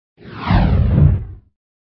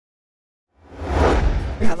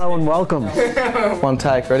Hello and welcome. One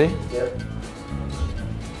take, ready? Yep.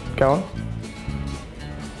 Go on.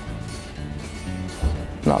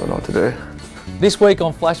 No, I don't know what to do. This week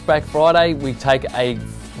on Flashback Friday, we take a, I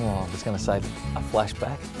was going to say a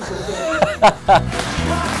flashback.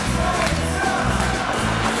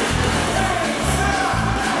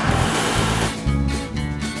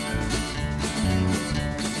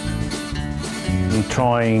 I'm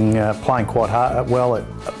trying, playing quite hard. Well,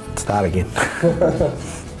 start again. Is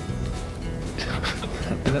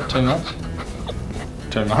that too much?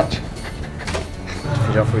 Too much?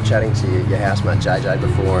 We were chatting to your housemate JJ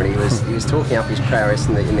before, and he was talking up his prowess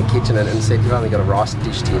in the kitchen, and said you've only got a rice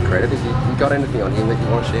dish to your credit. Have you got anything on him that you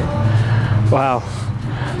want to share? Well,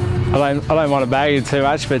 I don't want to bag you too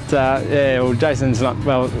much, but yeah, well, Jason's not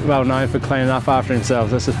well known for cleaning up after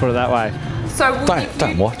himself. Let's just put it that way. So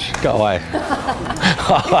Don't watch. Go away. Get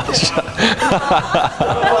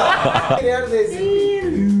out of there, Zippy.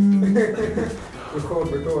 Record.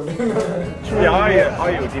 Yeah, I owe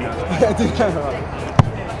you a dinner. Disgusting.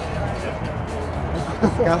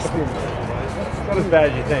 Not as bad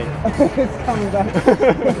as you think. It's coming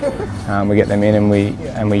back. We get them in and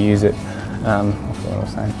we use it. I forgot what I was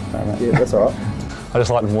saying. Sorry, mate. Yeah, that's all right. I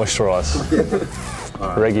just like to moisturise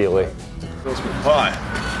regularly. Hi.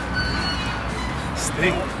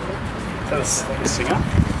 Sting. Is that a singer?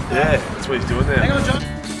 Yeah, that's what he's doing there. Hang on, John.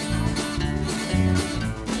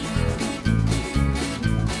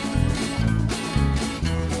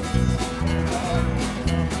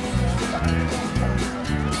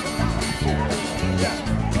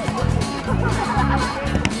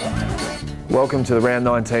 Welcome to the round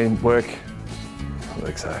 19 workplace.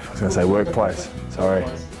 Sorry.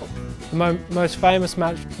 The most famous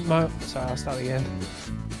match. Sorry, I'll start again.